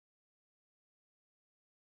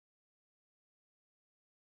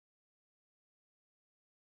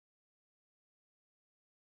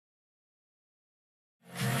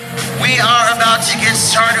get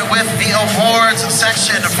started with the awards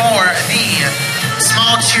section for the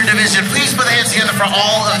small cheer division. Please put the hands together for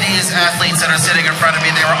all of these athletes that are sitting in front of me.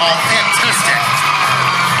 They were all fantastic.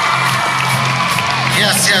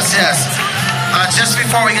 Yes, yes, yes. Just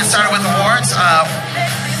before we get started with awards, I've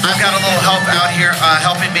got a little help out here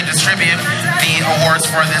helping me distribute the awards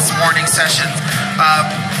for this morning session.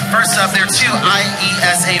 First up, there are two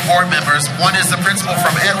IESA board members. One is the principal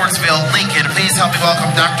from Edwardsville, Lincoln. Please help me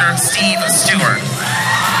welcome Dr. Steve Stewart.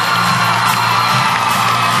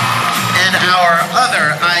 And our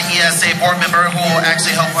other IESA board member who will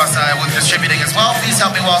actually help us with distributing as well. Please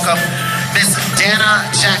help me welcome Miss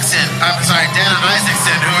Dana Isaacson,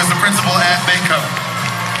 who is the principal at Banco.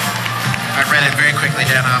 I read it very quickly,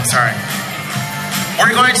 Dana, I'm sorry.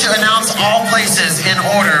 We're going to announce all places in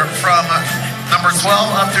order from number 12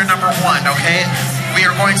 up through number 1, okay? We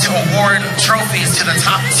are going to award trophies to the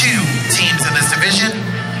top 2 teams in this division.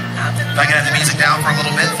 If I can have the music down for a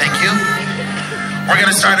little bit, thank you. We're going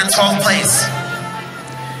to start in 12th place.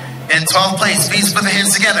 In 12th place, please put the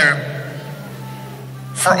hands together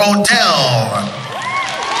for Odell.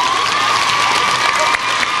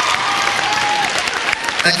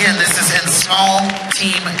 Again, this is in small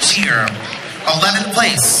team cheer. 11th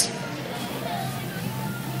place.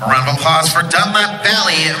 A round of applause for Dunlap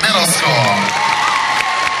Valley Middle School.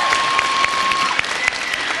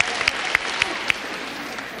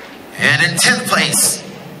 And in 10th place,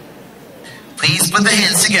 please put the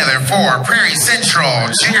hands together for Prairie Central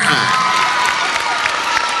Junior High.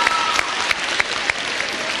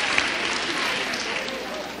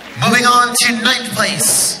 Moving on to 9th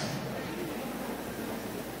place,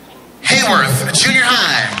 Hayworth Junior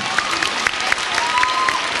High.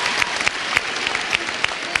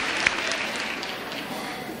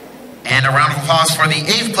 And a round of applause for the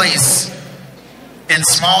 8th place in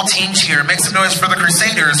small team cheer. Make some noise for the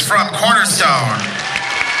Crusaders from Cornerstone.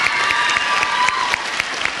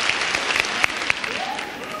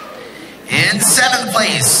 In 7th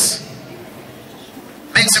place,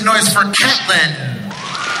 make some noise for Catlin.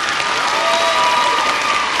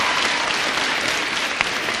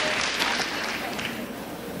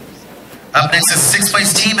 Up next is 6th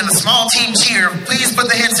place team in the small team cheer. Please put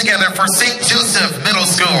the hands together for St. Joseph Middle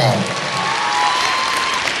School.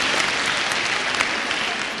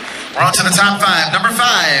 We're on to the top 5. Number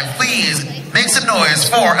 5, please make some noise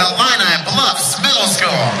for Illini Bluffs Middle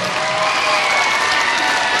School.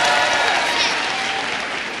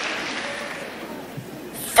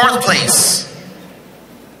 Fourth place,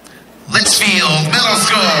 Litchfield Middle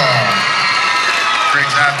School. Great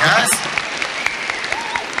job, guys.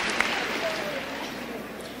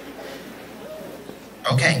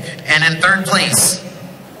 Okay, and in 3rd place,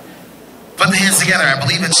 put the hands together. I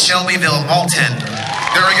believe it's Shelbyville Moulton.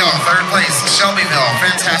 There we go, 3rd place, Shelbyville.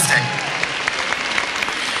 Fantastic.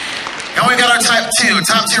 And we've got our top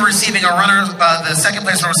 2 receiving a runner. The 2nd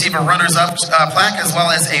place will receive a runners-up plaque as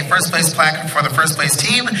well as a 1st place plaque for the 1st place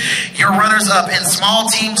team. Your runners-up in small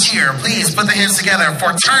team cheer. Please put the hands together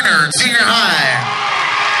for Turner Junior High.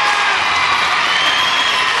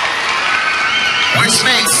 Which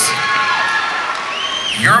makes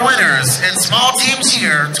your winners in small team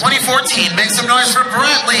cheer 2014. Make some noise for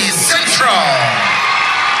Bradley Central.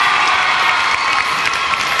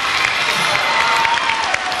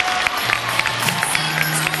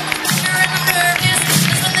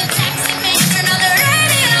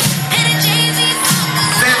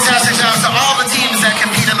 Fantastic job to all the teams that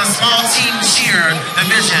compete in the small team cheer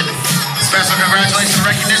division. Special congratulations and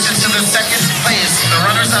recognition to the 2nd place, the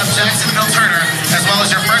runners-up Jacksonville Turner, as well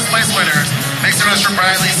as your 1st place winners. Make some noise for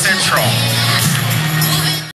Bradley Central.